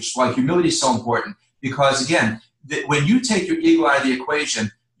engaged, which is why humility is so important. Because again, when you take your ego out of the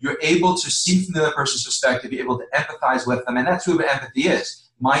equation, you're able to see from the other person's perspective, you're able to empathize with them, and that's who empathy is.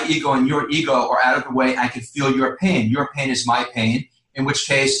 My ego and your ego are out of the way. I can feel your pain. Your pain is my pain, in which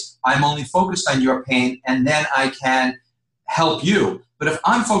case I'm only focused on your pain, and then I can help you. But if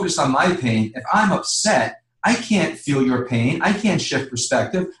I'm focused on my pain, if I'm upset, I can't feel your pain. I can't shift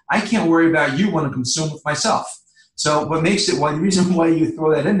perspective. I can't worry about you when I'm consumed with myself. So what makes it, the reason why you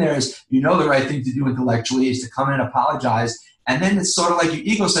throw that in there is the right thing to do intellectually is to come in and apologize. And then it's sort of like your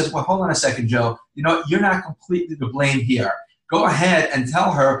ego says, well, hold on a second, Joe. You're not completely to blame here. Go ahead and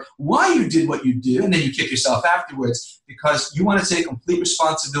tell her why you did what you did, and then you kick yourself afterwards because you want to take complete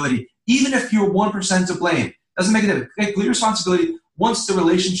responsibility, even if you're 1% to blame. Doesn't make a difference. Take complete responsibility. Once the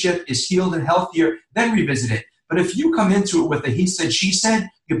relationship is healed and healthier, then revisit it. But if you come into it with a he said, she said,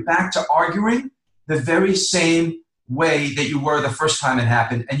 you're back to arguing the very same way that you were the first time it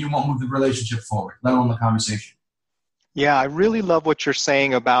happened, and you won't move the relationship forward, let alone the conversation. Yeah, I really love what you're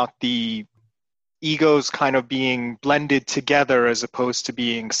saying about the egos kind of being blended together as opposed to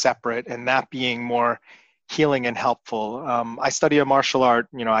being separate, and that being more healing and helpful. I study a martial art,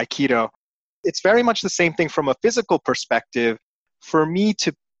 Aikido. It's very much the same thing from a physical perspective. For me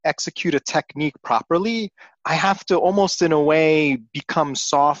to execute a technique properly, I have to almost in a way become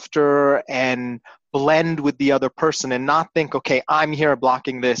softer and blend with the other person and not think, okay, I'm here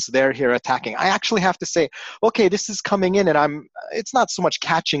blocking this, they're here attacking. I actually have to say, okay, this is coming in and it's not so much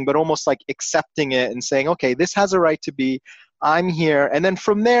catching, but almost like accepting it and saying, okay, this has a right to be, I'm here. And then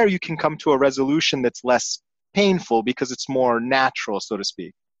from there, you can come to a resolution that's less painful because it's more natural, so to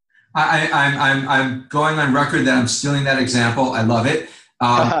speak. I'm going on record that I'm stealing that example. I love it.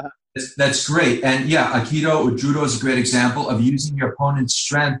 That's great. And yeah, Aikido or Judo is a great example of using your opponent's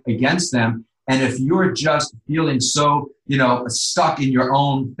strength against them. And if you're just feeling so, stuck in your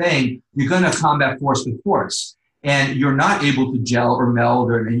own thing, you're going to combat force with force. And you're not able to gel or meld,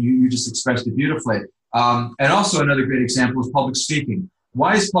 and you just expressed it beautifully. And also another great example is public speaking.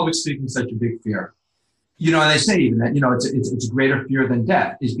 Why is public speaking such a big fear? And they say even that, it's a greater fear than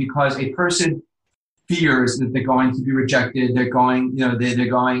death, is because a person fears that they're going to be rejected, they're going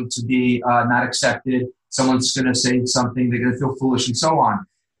to be not accepted, someone's going to say something, they're going to feel foolish, and so on.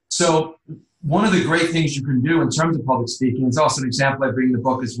 So one of the great things you can do in terms of public speaking is also an example I bring in the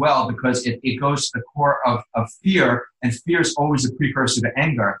book as well, because it goes to the core of fear, and fear is always a precursor to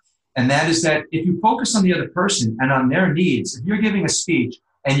anger. And that is that if you focus on the other person and on their needs, if you're giving a speech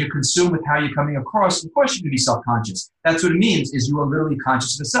and you're consumed with how you're coming across, of course you can be self-conscious. That's what it means, is you are literally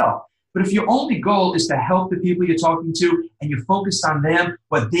conscious of the self. But if your only goal is to help the people you're talking to and you're focused on them,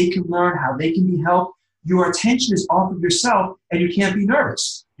 what they can learn, how they can be helped, your attention is off of yourself and you can't be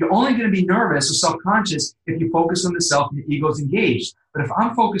nervous. You're only going to be nervous or self-conscious if you focus on the self and your ego's engaged. But if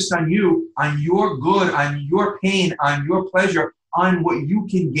I'm focused on you, on your good, on your pain, on your pleasure, on what you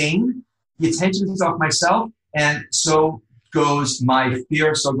can gain, the attention is off myself, and so goes my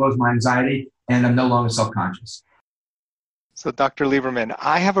fear, so goes my anxiety, and I'm no longer self-conscious. So, Dr. Lieberman,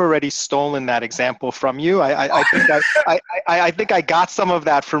 I have already stolen that example from you. I think I got some of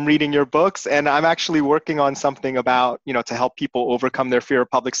that from reading your books, and I'm actually working on something about, to help people overcome their fear of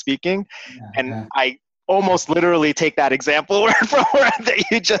public speaking. Yeah. I almost literally take that example word for word that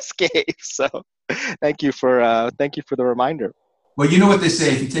you just gave. So, thank you for the reminder. Well, you know what they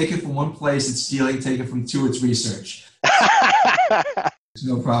say: if you take it from one place, it's stealing. Take it from two, it's research.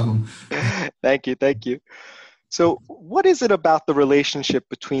 No problem. Thank you. So what is it about the relationship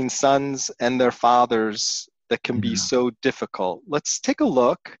between sons and their fathers that can be so difficult? Let's take a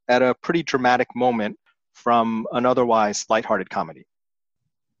look at a pretty dramatic moment from an otherwise lighthearted comedy.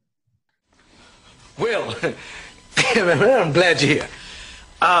 Will, I'm glad you're here.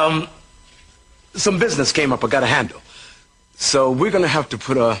 Some business came up I got to handle. So we're going to have to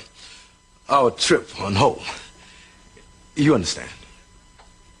put our trip on hold. You understand?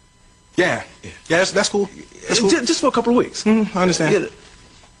 Yeah, that's cool. That's cool. Just for a couple of weeks. I understand.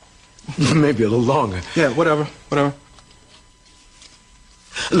 Yeah. Maybe a little longer. Yeah, whatever.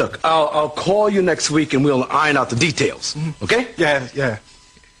 Look, I'll call you next week and we'll iron out the details. Okay? Yeah.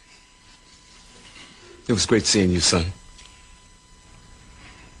 It was great seeing you, son.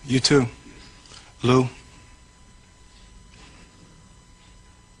 You too, Lou.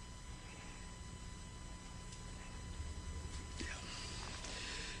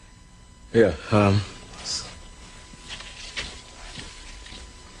 Yeah,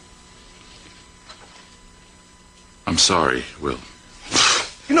 I'm sorry, Will.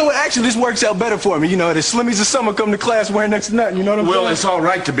 You know what? Actually, this works out better for me. You know, the Slimmies of summer come to class wearing next to nothing. You know what I'm saying? Will, it's all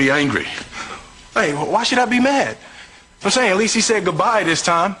right to be angry. Hey, why should I be mad? I'm saying at least he said goodbye this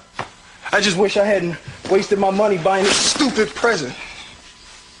time. I just wish I hadn't wasted my money buying this stupid present.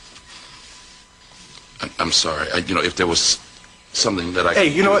 I'm sorry. If there was something that I Hey,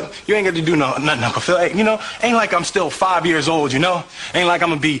 you know what? You ain't got to do nothing, Uncle Phil. Hey, ain't like I'm still 5 years old, Ain't like I'm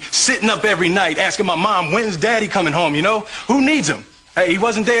going to be sitting up every night asking my mom, when's Daddy coming home, Who needs him? Hey, he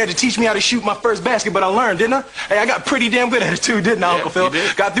wasn't there to teach me how to shoot my first basket, but I learned, didn't I? Hey, I got pretty damn good at it too, didn't I, Uncle Phil? You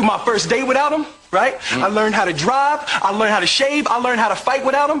did. Got through my first day without him, right? I learned how to drive. I learned how to shave. I learned how to fight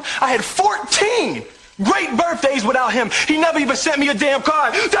without him. I had 14 great birthdays without him. He never even sent me a damn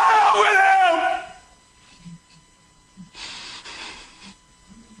card. To hell with him!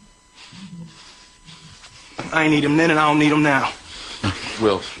 I ain't need him then and I don't need him now.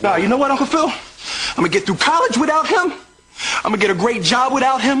 Will. Nah, you know what, Uncle Phil? I'm gonna get through college without him. I'm gonna get a great job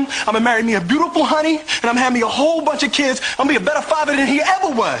without him. I'm gonna marry me a beautiful honey, and I'm gonna have me a whole bunch of kids. I'm gonna be a better father than he ever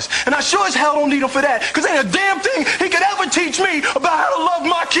was. And I sure as hell don't need him for that, because ain't a damn thing he could ever teach me about how to love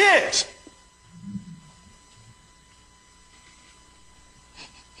my kids.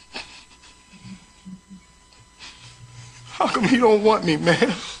 How come he don't want me,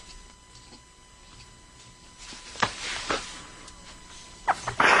 man?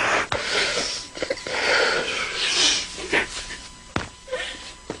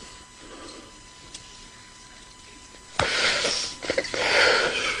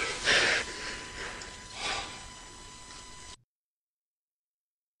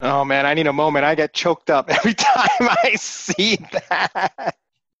 Oh, man, I need a moment. I get choked up every time I see that.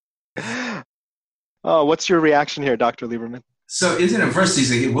 Oh, what's your reaction here, Dr. Lieberman? So isn't it, first,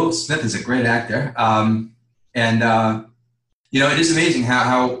 Will Smith is a great actor. It is amazing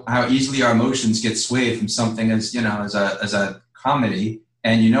how easily our emotions get swayed from something as a comedy,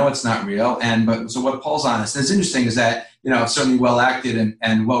 and it's not real. So what Paul's honest, and it's interesting is that, certainly well acted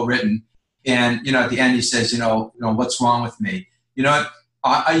and well written. And, at the end he says, what's wrong with me?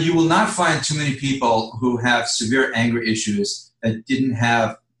 You will not find too many people who have severe anger issues that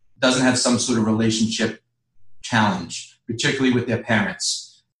doesn't have some sort of relationship challenge, particularly with their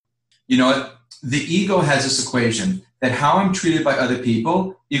parents. The ego has this equation that how I'm treated by other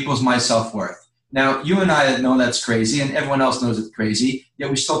people equals my self-worth. Now, you and I know that's crazy, and everyone else knows it's crazy, yet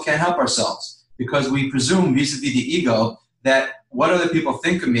we still can't help ourselves because we presume vis-a-vis the ego that what other people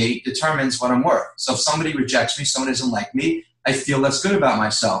think of me determines what I'm worth. So if somebody rejects me, someone doesn't like me, I feel less good about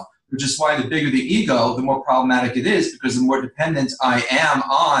myself, which is why the bigger the ego, the more problematic it is, because the more dependent I am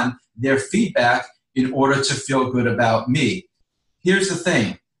on their feedback in order to feel good about me. Here's the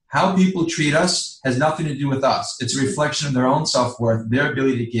thing. How people treat us has nothing to do with us. It's a reflection of their own self-worth, their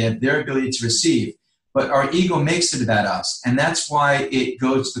ability to give, their ability to receive. But our ego makes it about us. And that's why it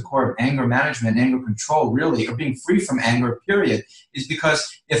goes to the core of anger management, anger control, really, or being free from anger, period, is because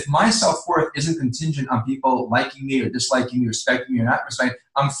if my self-worth isn't contingent on people liking me or disliking me, respecting me or not respecting me,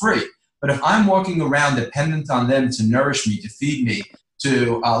 I'm free. But if I'm walking around dependent on them to nourish me, to feed me,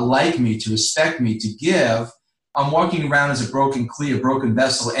 to like me, to respect me, to give, I'm walking around as a broken cleat, a broken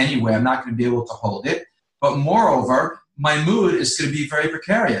vessel anyway. I'm not going to be able to hold it. But moreover, my mood is going to be very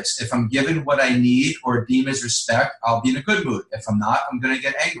precarious. If I'm given what I need or deem as respect, I'll be in a good mood. If I'm not, I'm going to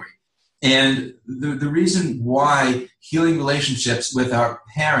get angry. And the reason why healing relationships with our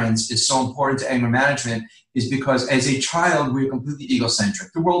parents is so important to anger management is because as a child, we're completely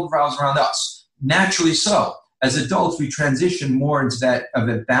egocentric. The world revolves around us, naturally so. As adults, we transition more into that of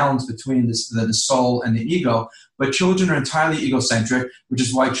a balance between the soul and the ego. But children are entirely egocentric, which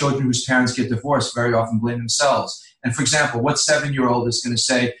is why children whose parents get divorced very often blame themselves. And for example, what 7-year-old is going to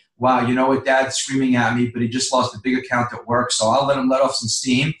say, wow, you know what, Dad's screaming at me, but he just lost a big account at work, so I'll let him let off some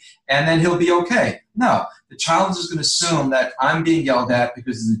steam, and then he'll be okay. No, the child is going to assume that I'm being yelled at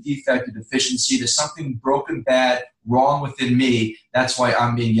because there's a defect, a deficiency, there's something broken, bad, wrong within me. That's why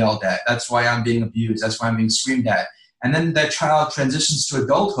I'm being yelled at. That's why I'm being abused. That's why I'm being screamed at. And then that child transitions to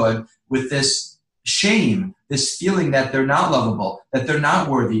adulthood with this shame, this feeling that they're not lovable, that they're not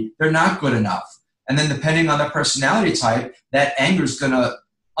worthy, they're not good enough. And then depending on their personality type, that anger is going to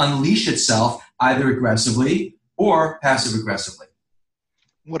unleash itself either aggressively or passive-aggressively.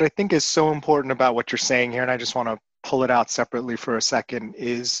 What I think is so important about what you're saying here, and I just want to pull it out separately for a second,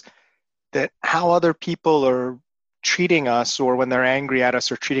 is that how other people are treating us, or when they're angry at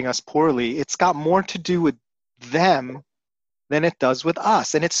us or treating us poorly, it's got more to do with them than it does with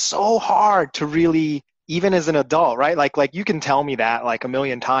us. And it's so hard to really, even as an adult, right? Like you can tell me that like a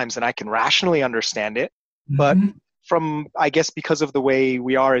million times and I can rationally understand it. But from, I guess, because of the way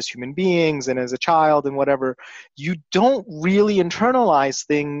we are as human beings and as a child and whatever, you don't really internalize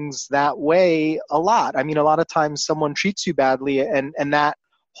things that way a lot. I mean, a lot of times someone treats you badly and that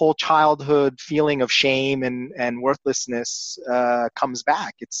whole childhood feeling of shame and worthlessness comes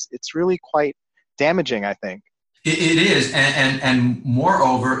back. It's really quite damaging, I think. It is, and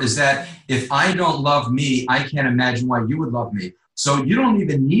moreover, is that if I don't love me, I can't imagine why you would love me. So you don't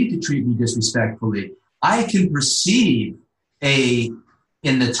even need to treat me disrespectfully. I can perceive in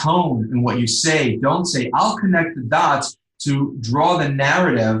the tone and what you say, don't say. I'll connect the dots to draw the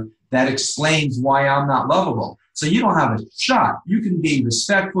narrative that explains why I'm not lovable. So you don't have a shot. You can be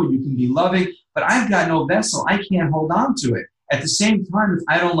respectful, you can be loving, but I've got no vessel. I can't hold on to it. At the same time, if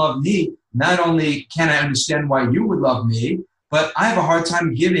I don't love me, not only can I understand why you would love me, but I have a hard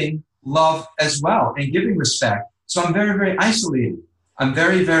time giving love as well and giving respect. So I'm very, very isolated. I'm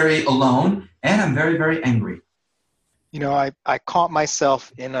very, very alone, and I'm very, very angry. You know, I caught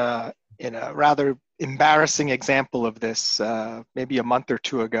myself in a rather embarrassing example of this maybe a month or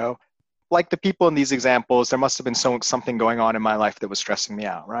two ago. Like the people in these examples, there must have been something going on in my life that was stressing me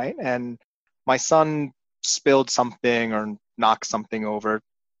out, right? And my son spilled something or knocked something over.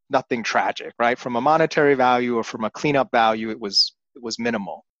 Nothing tragic, right? From a monetary value or from a cleanup value, it was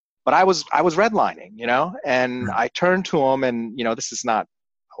minimal. But I was redlining, you know, and I turned to him, and you know, this is not,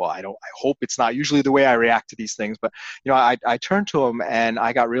 well, I hope it's not usually the way I react to these things, but you know, I turned to him and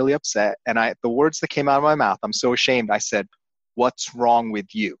I got really upset, and the words that came out of my mouth, I'm so ashamed. I said, "What's wrong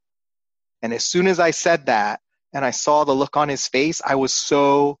with you?" And as soon as I said that, and I saw the look on his face, I was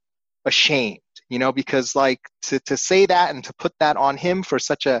so ashamed. You know, because like to say that and to put that on him for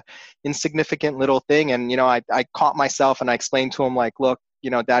such a insignificant little thing. And, you know, I caught myself and I explained to him, like, look, you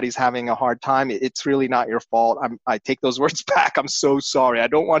know, Daddy's having a hard time. It's really not your fault. I take those words back. I'm so sorry. I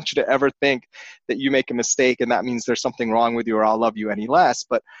don't want you to ever think that you make a mistake and that means there's something wrong with you or I'll love you any less.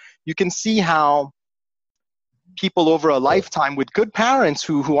 But you can see how people over a lifetime with good parents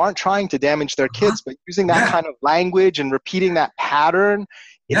who aren't trying to damage their kids, but using that kind of language and repeating that pattern,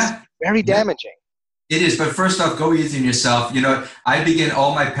 it's very damaging. It is, but first off, go easy on yourself. You know, I begin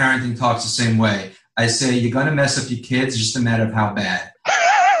all my parenting talks the same way. I say, you're going to mess up your kids, just a matter of how bad.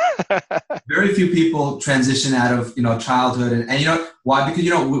 Very few people transition out of, you know, childhood. And you know, why? Because, you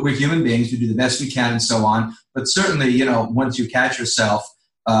know, we're human beings. We do the best we can and so on. But certainly, you know, once you catch yourself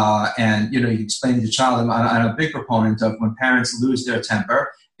and, you know, you explain to the child, I'm a big proponent of when parents lose their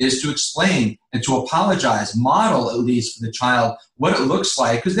temper, is to explain and to apologize, model at least for the child what it looks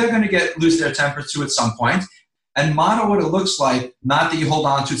like, because they're going to lose their temper too at some point, and model what it looks like, not that you hold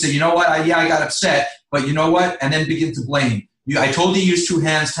on to it, say, you know what, I got upset, but you know what, and then begin to blame. I told you to use 2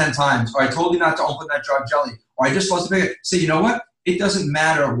 hands 10 times, or I told you not to open that jar of jelly, or I just lost a big. Say, you know what, it doesn't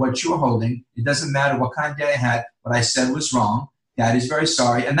matter what you were holding, it doesn't matter what kind of day I had, what I said was wrong, Daddy's very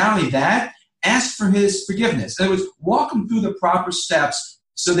sorry, and not only that, ask for his forgiveness. In other words, walk him through the proper steps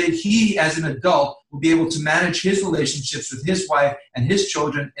so that he, as an adult, will be able to manage his relationships with his wife and his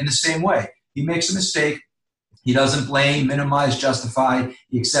children in the same way. He makes a mistake. He doesn't blame, minimize, justify.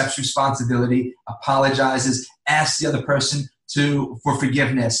 He accepts responsibility, apologizes, asks the other person for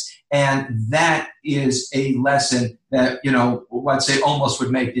forgiveness. And that is a lesson that, you know, I'd say almost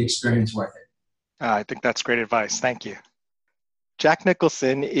would make the experience worth it. I think that's great advice. Thank you. Jack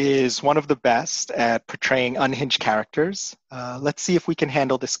Nicholson is one of the best at portraying unhinged characters. Let's see if we can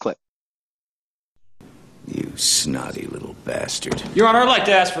handle this clip. You snotty little bastard. Your Honor, I'd like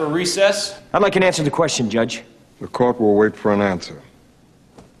to ask for a recess. I'd like an answer to the question, Judge. The court will wait for an answer.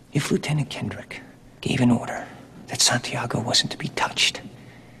 If Lieutenant Kendrick gave an order that Santiago wasn't to be touched,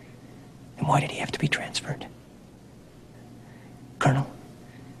 then why did he have to be transferred? Colonel,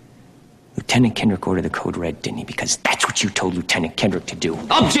 Lieutenant Kendrick ordered the code red, didn't he? Because that's what you told Lieutenant Kendrick to do.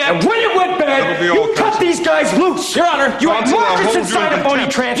 Object! And when it went bad, you cut these guys loose! Your Honor, you had Marcus inside a phony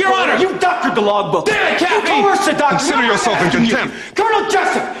transport. Your Honor, you doctored the logbook. Damn it, Captain! You coerced the doctor. Consider yourself in contempt. Colonel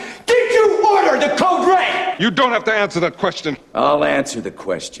Jessup, did you order the code red? You don't have to answer that question. I'll answer the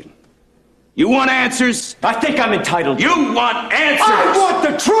question. You want answers? I think I'm entitled. You want answers? I want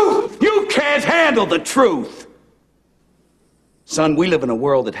the truth! You can't handle the truth! Son, we live in a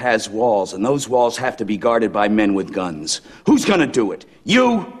world that has walls, and those walls have to be guarded by men with guns. Who's gonna do it?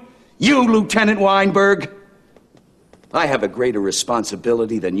 You? You, Lieutenant Weinberg? I have a greater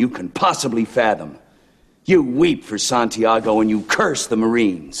responsibility than you can possibly fathom. You weep for Santiago and you curse the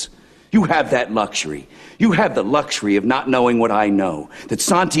Marines. You have that luxury. You have the luxury of not knowing what I know, that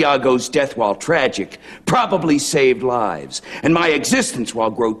Santiago's death, while tragic, probably saved lives, and my existence, while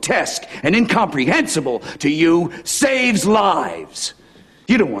grotesque and incomprehensible to you, saves lives.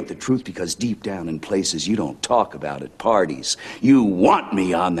 You don't want the truth because deep down in places you don't talk about at parties, you want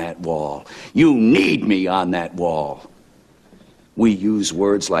me on that wall. You need me on that wall. We use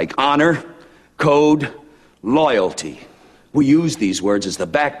words like honor, code, loyalty. We use these words as the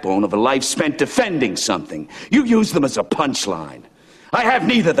backbone of a life spent defending something. You use them as a punchline. I have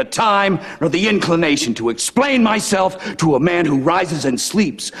neither the time nor the inclination to explain myself to a man who rises and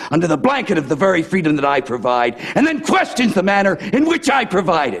sleeps under the blanket of the very freedom that I provide and then questions the manner in which I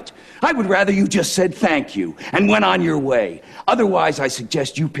provide it. I would rather you just said thank you and went on your way. Otherwise, I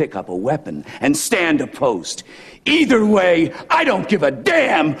suggest you pick up a weapon and stand a post. Either way, I don't give a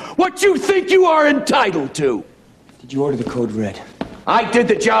damn what you think you are entitled to. Did you order the code red? I did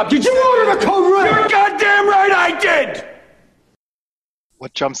the job. Did you order the code red? You're goddamn right I did!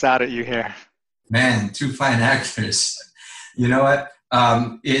 What jumps out at you here? Man, two fine actors. You know what?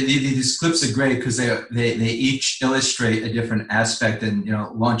 These clips are great because they each illustrate a different aspect and,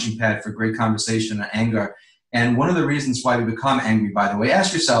 launching pad for great conversation and anger. And one of the reasons why we become angry, by the way,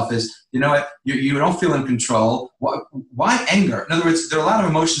 ask yourself is, you know what? You don't feel in control. Why anger? In other words, there are a lot of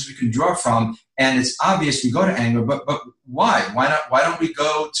emotions we can draw from, and it's obvious we go to anger, but why? Why not? Why don't we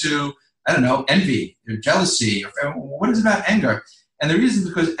go to, I don't know, envy or jealousy? Or what is it about anger? And the reason is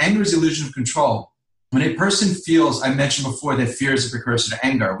because anger is the illusion of control. When a person feels, I mentioned before that fear is a precursor to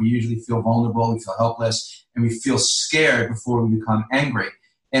anger. We usually feel vulnerable, we feel helpless, and we feel scared before we become angry.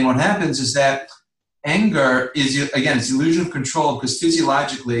 And what happens is that anger is, again, it's the illusion of control because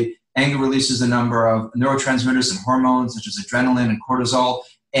physiologically, anger releases a number of neurotransmitters and hormones such as adrenaline and cortisol,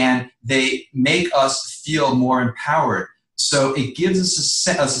 and they make us feel more empowered. So it gives us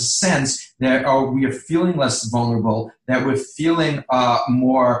a sense that we are feeling less vulnerable, that we're feeling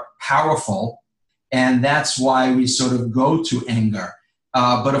more powerful, and that's why we sort of go to anger.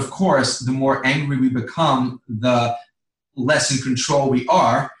 But of course, the more angry we become, the less in control we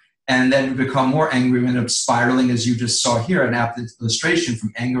are, and then we become more angry. We end up spiraling, as you just saw here, an apt illustration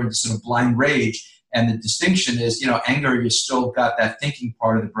from anger into sort of blind rage. And the distinction is, anger, you still got that thinking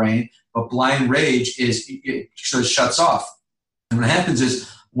part of the brain, but blind rage it sort of shuts off. And what happens is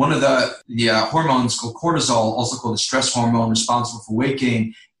one of the hormones called cortisol, also called the stress hormone responsible for weight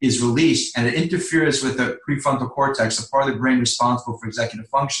gain, is released, and it interferes with the prefrontal cortex, the part of the brain responsible for executive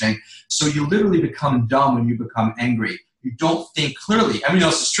functioning. So you literally become dumb when you become angry. You don't think clearly. I mean,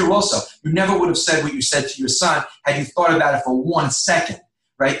 this is true also. You never would have said what you said to your son had you thought about it for 1 second,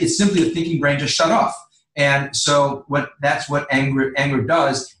 right? It's simply the thinking brain just shut off. And so that's what anger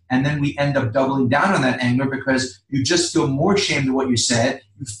does. And then we end up doubling down on that anger because you just feel more ashamed of what you said.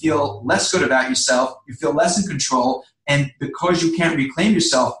 You feel less good about yourself. You feel less in control. And because you can't reclaim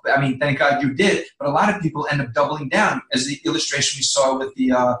yourself, I mean, thank God you did, but a lot of people end up doubling down, as the illustration we saw with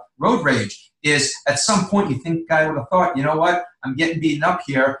the road rage. Is at some point you think guy would have thought, you know what, I'm getting beaten up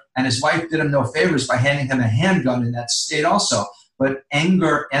here, and his wife did him no favors by handing him a handgun in that state also. But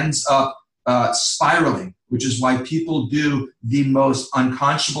anger ends up spiraling, which is why people do the most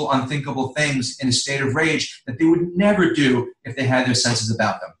unconscionable, unthinkable things in a state of rage that they would never do if they had their senses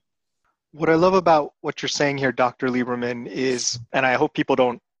about them. What I love about what you're saying here, Dr. Lieberman, is, and I hope people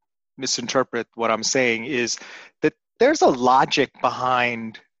don't misinterpret what I'm saying, is that there's a logic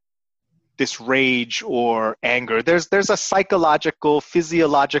behind this rage or anger. There's a psychological,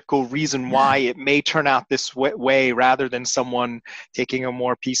 physiological reason why it may turn out this way rather than someone taking a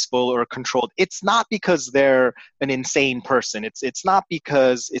more peaceful or controlled. It's not because they're an insane person. It's not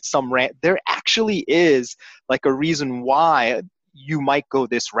because it's there actually is like a reason why you might go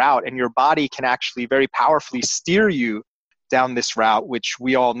this route, and your body can actually very powerfully steer you down this route, which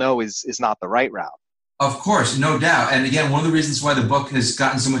we all know is not the right route. Of course, no doubt. And again, one of the reasons why the book has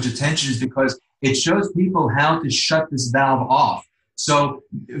gotten so much attention is because it shows people how to shut this valve off. So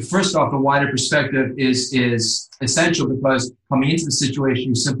first off, the wider perspective is essential, because coming into the situation,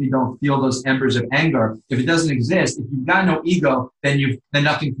 you simply don't feel those embers of anger. If it doesn't exist, if you've got no ego, then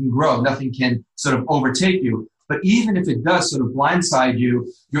nothing can grow, nothing can sort of overtake you. But even if it does sort of blindside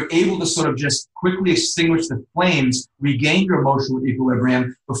you, you're able to sort of just quickly extinguish the flames, regain your emotional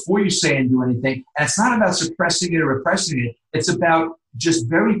equilibrium before you say and do anything. And it's not about suppressing it or repressing it. It's about just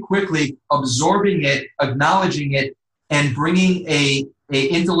very quickly absorbing it, acknowledging it, and bringing a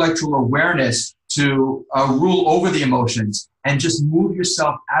intellectual awareness to rule over the emotions and just move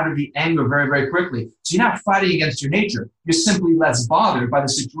yourself out of the anger very, very quickly. So you're not fighting against your nature. You're simply less bothered by the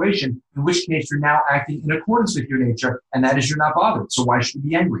situation, in which case you're now acting in accordance with your nature, and that is you're not bothered. So why should you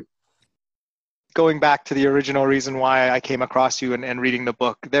be angry? Going back to the original reason why I came across you and reading the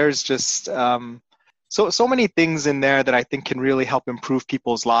book, there's just so many things in there that I think can really help improve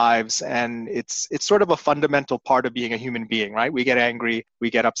people's lives. And it's sort of a fundamental part of being a human being, right? We get angry, we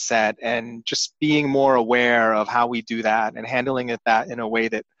get upset, and just being more aware of how we do that and handling it that in a way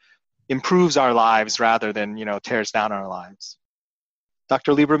that improves our lives rather than, tears down our lives.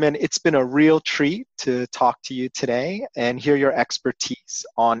 Dr. Lieberman, it's been a real treat to talk to you today and hear your expertise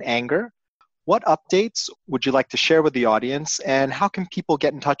on anger. What updates would you like to share with the audience, and how can people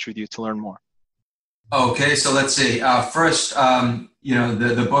get in touch with you to learn more? Okay, so let's see. First,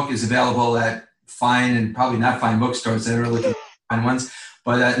 the book is available at fine and probably not fine bookstores. They're looking for fine ones.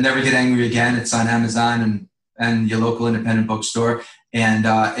 But Never Get Angry Again. It's on Amazon and your local independent bookstore. And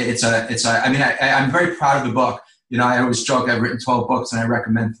I'm very proud of the book. I always joke I've written 12 books and I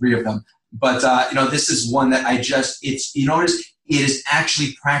recommend 3 of them. But this is one that it is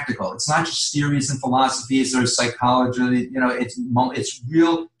actually practical. It's not just theories and philosophies or psychology. It's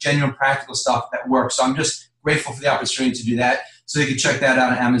real, genuine, practical stuff that works. So I'm just grateful for the opportunity to do that. So they can check that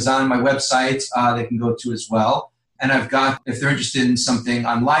out on Amazon. My website, they can go to as well. And I've got, if they're interested in something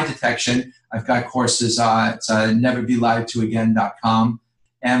on lie detection, I've got courses. It's neverbeliedtoagain.com.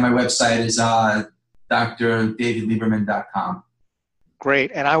 And my website is drdavidlieberman.com.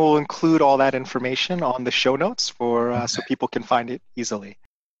 Great. And I will include all that information on the show notes so people can find it easily.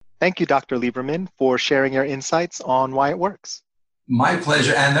 Thank you, Dr. Lieberman, for sharing your insights on why it works. My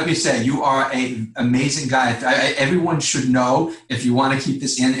pleasure. And let me say, you are an amazing guy. Everyone should know. If you want to keep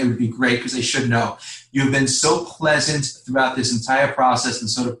this in, it would be great, because they should know. You've been so pleasant throughout this entire process and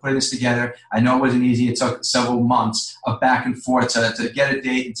sort of putting this together. I know it wasn't easy. It took several months of back and forth to get a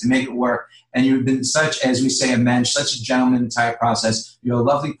date and to make it work. And you've been such, as we say, a mensch, such a gentleman in the entire process. You're a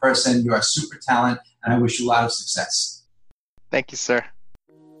lovely person. You're a super talent. And I wish you a lot of success. Thank you, sir.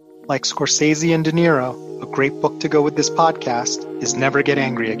 Like Scorsese and De Niro, a great book to go with this podcast is Never Get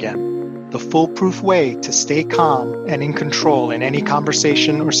Angry Again, the foolproof way to stay calm and in control in any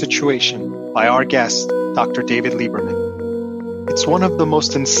conversation or situation, by our guest, Dr. David Lieberman. It's one of the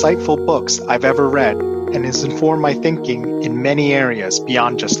most insightful books I've ever read and has informed my thinking in many areas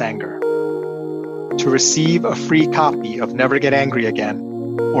beyond just anger. To receive a free copy of Never Get Angry Again,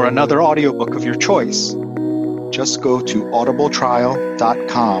 or another audiobook of your choice, just go to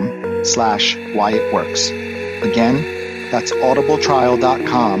audibletrial.com/whyitworks. Again, that's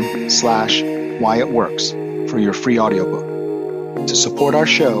audibletrial.com/whyitworks for your free audiobook. To support our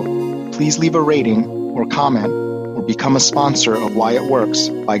show, please leave a rating or comment or become a sponsor of Why It Works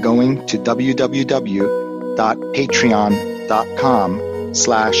by going to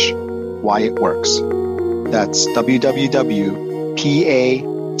www.patreon.com/whyitworks. That's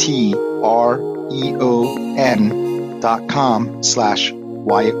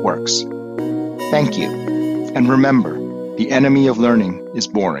www.patreon.com/whyitworks. Thank you. And remember, the enemy of learning is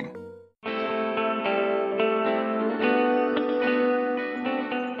boring.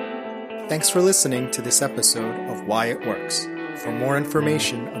 Thanks for listening to this episode of Why It Works. For more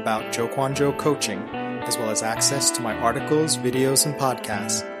information about Jo Kwon Jo Coaching, as well as access to my articles, videos, and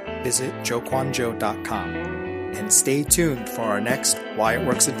podcasts, visit jokwonjo.com. And stay tuned for our next Why It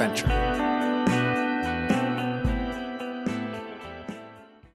Works adventure.